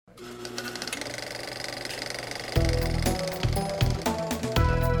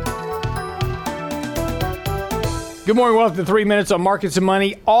Good morning. Welcome to 3 Minutes on Markets and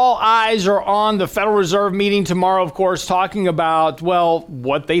Money. All eyes are on the Federal Reserve meeting tomorrow, of course, talking about, well,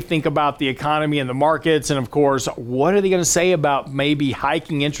 what they think about the economy and the markets. And, of course, what are they going to say about maybe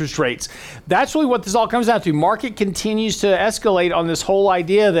hiking interest rates? That's really what this all comes down to. Market continues to escalate on this whole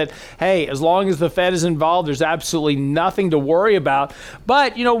idea that, hey, as long as the Fed is involved, there's absolutely nothing to worry about.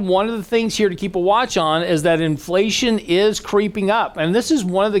 But, you know, one of the things here to keep a watch on is that inflation is creeping up. And this is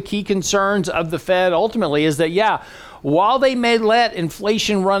one of the key concerns of the Fed ultimately is that, yeah, while they may let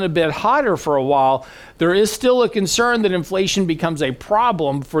inflation run a bit hotter for a while, there is still a concern that inflation becomes a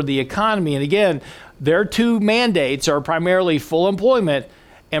problem for the economy. And again, their two mandates are primarily full employment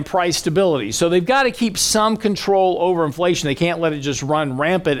and price stability. So they've got to keep some control over inflation. They can't let it just run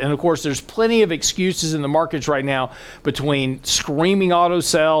rampant. And of course, there's plenty of excuses in the markets right now between screaming auto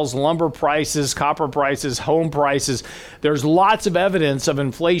sales, lumber prices, copper prices, home prices. There's lots of evidence of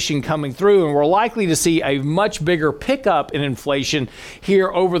inflation coming through, and we're likely to see a much bigger pickup in inflation here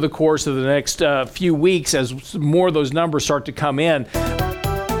over the course of the next few weeks as more of those numbers start to come in.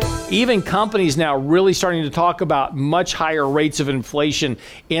 Even companies now really starting to talk about much higher rates of inflation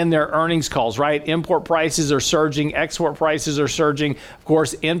in their earnings calls, right? Import prices are surging, export prices are surging. Of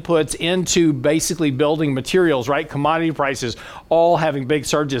course, inputs into basically building materials, right? Commodity prices all having big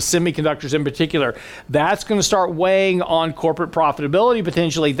surges, semiconductors in particular. That's going to start weighing on corporate profitability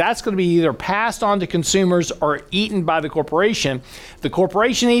potentially. That's going to be either passed on to consumers or eaten by the corporation. If the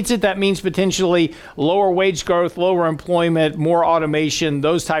corporation eats it, that means potentially lower wage growth, lower employment, more automation,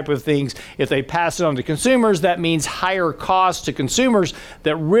 those type of things. If they pass it on to consumers, that means higher costs to consumers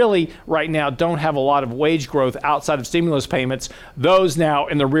that really right now don't have a lot of wage growth outside of stimulus payments. Those now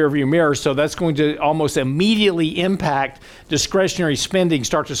in the rearview mirror. So that's going to almost immediately impact discretionary spending,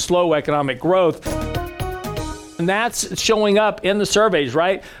 start to slow economic growth. And that's showing up in the surveys,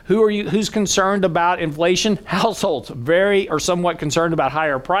 right? Who's concerned about inflation? Households, very or somewhat concerned about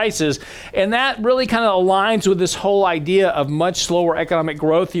higher prices. And that really kind of aligns with this whole idea of much slower economic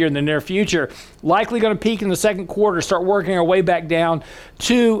growth here in the near future. Likely going to peak in the second quarter, start working our way back down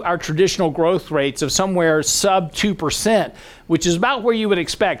to our traditional growth rates of somewhere sub 2%, which is about where you would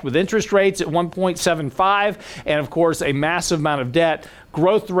expect with interest rates at 1.75 and, of course, a massive amount of debt.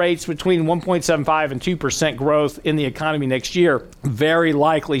 Growth rates between 1.75 and 2% growth in the economy next year, very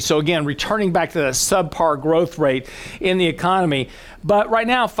likely. So again, returning back to that subpar growth rate in the economy. But right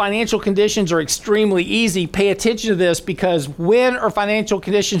now, financial conditions are extremely easy. Pay attention to this because when are financial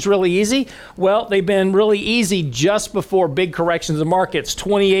conditions really easy? Well, they've been really easy just before big corrections in the markets.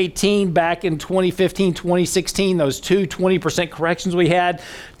 2018, back in 2015, 2016, those two 20% corrections we had.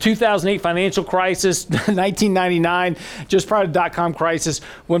 2008 financial crisis, 1999, just prior to dot-com crisis.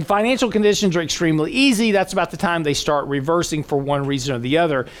 When financial conditions are extremely easy, that's about the time they start reversing for one reason or the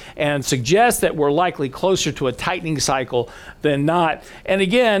other and suggest that we're likely closer to a tightening cycle than not. And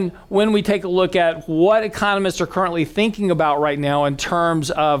again, when we take a look at what economists are currently thinking about right now in terms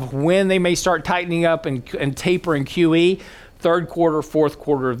of when they may start tightening up and tapering QE, third quarter, fourth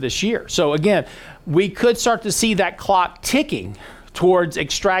quarter of this year. So again, we could start to see that clock ticking towards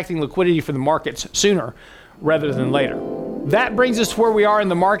extracting liquidity from the markets sooner rather than later. That brings us to where we are in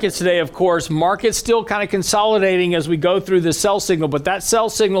the markets today, of course. Markets still kind of consolidating as we go through the sell signal, but that sell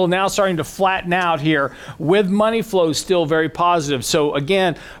signal now starting to flatten out here with money flow still very positive. So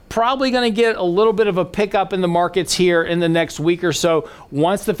again, probably going to get a little bit of a pickup in the markets here in the next week or so.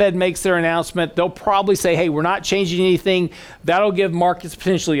 Once the Fed makes their announcement, they'll probably say, hey, we're not changing anything. That'll give markets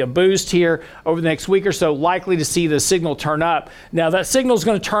potentially a boost here over the next week or so, likely to see the signal turn up. Now, that signal is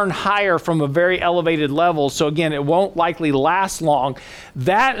going to turn higher from a very elevated level. So again, it won't likely last long.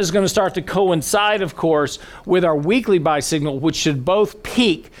 That is going to start to coincide, of course, with our weekly buy signal, which should both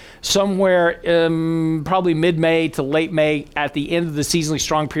peak somewhere probably mid-May to late May at the end of the seasonally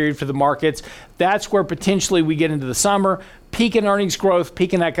strong period for the markets. That's where potentially we get into the summer. Peak in earnings growth,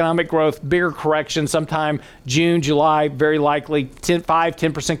 peak in economic growth, bigger correction sometime June, July, very likely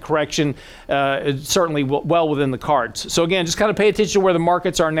 10% correction, certainly well within the cards. So again, just kind of pay attention to where the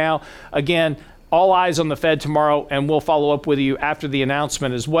markets are now. Again, all eyes on the Fed tomorrow, and we'll follow up with you after the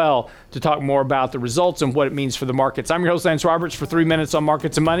announcement as well to talk more about the results and what it means for the markets. I'm your host, Lance Roberts, for 3 Minutes on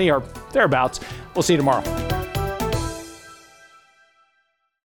Markets and Money, or thereabouts. We'll see you tomorrow.